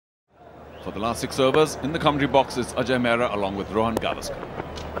For the last 6 overs, in the commentary box is Ajay Mehra along with Rohan Gavaskar.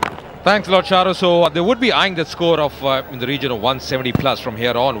 Thanks a lot, Charu. So they would be eyeing that score of in the region of 170 plus from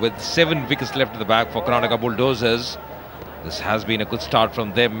here on, with 7 wickets left in the bag for Karnataka Bulldozers. This has been a good start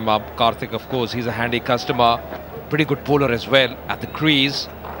from them. Karthik, of course, he's a handy customer. Pretty good bowler as well at the crease.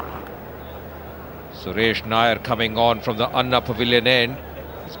 Suresh Nair coming on from the Anna Pavilion end.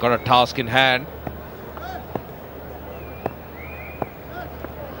 He's got a task in hand.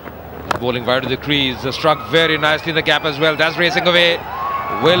 Bowling wide to the crease. Struck very nicely in the gap as well. That's racing away.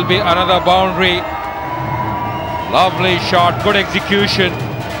 Will be another boundary. Lovely shot, good execution.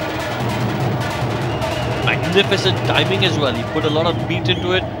 Magnificent timing as well. He put a lot of beat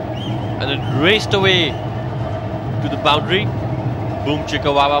into it and it raced away to the boundary. Boom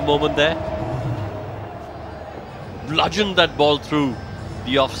chicka wawa moment there. Bludgeoned that ball through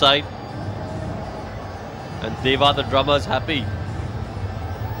the offside. And Deva, the drummer, is happy.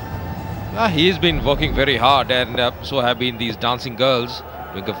 He's been working very hard, and so have been these dancing girls.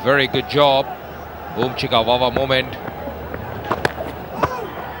 Doing a very good job. Boom chicka wawa moment.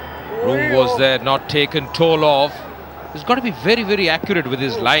 Room was there, not taken toll of. He's got to be very, very accurate with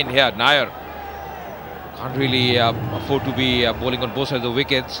his line here. Nair can't really afford to be bowling on both sides of the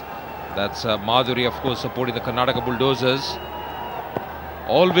wickets. That's Madhuri, of course, supporting the Karnataka Bulldozers.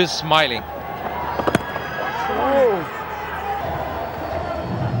 Always smiling.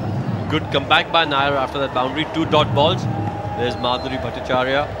 Good comeback by Nair after that boundary. 2 dot balls. There's Madhuri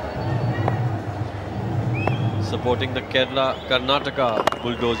Bhattacharya supporting the Karnataka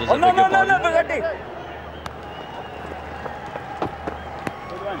Bulldozers.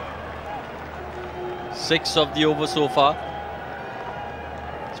 Six of the over so far.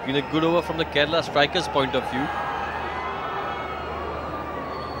 It's been a good over from the Kerala strikers' point of view,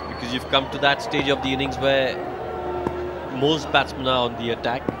 because you've come to that stage of the innings where most batsmen are on the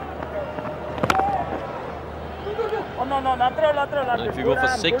attack. And if you go for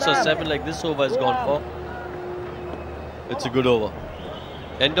 6 or 7 like this over has gone for, it's a good over.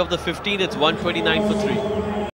 End of the 15, it's 129 for 3.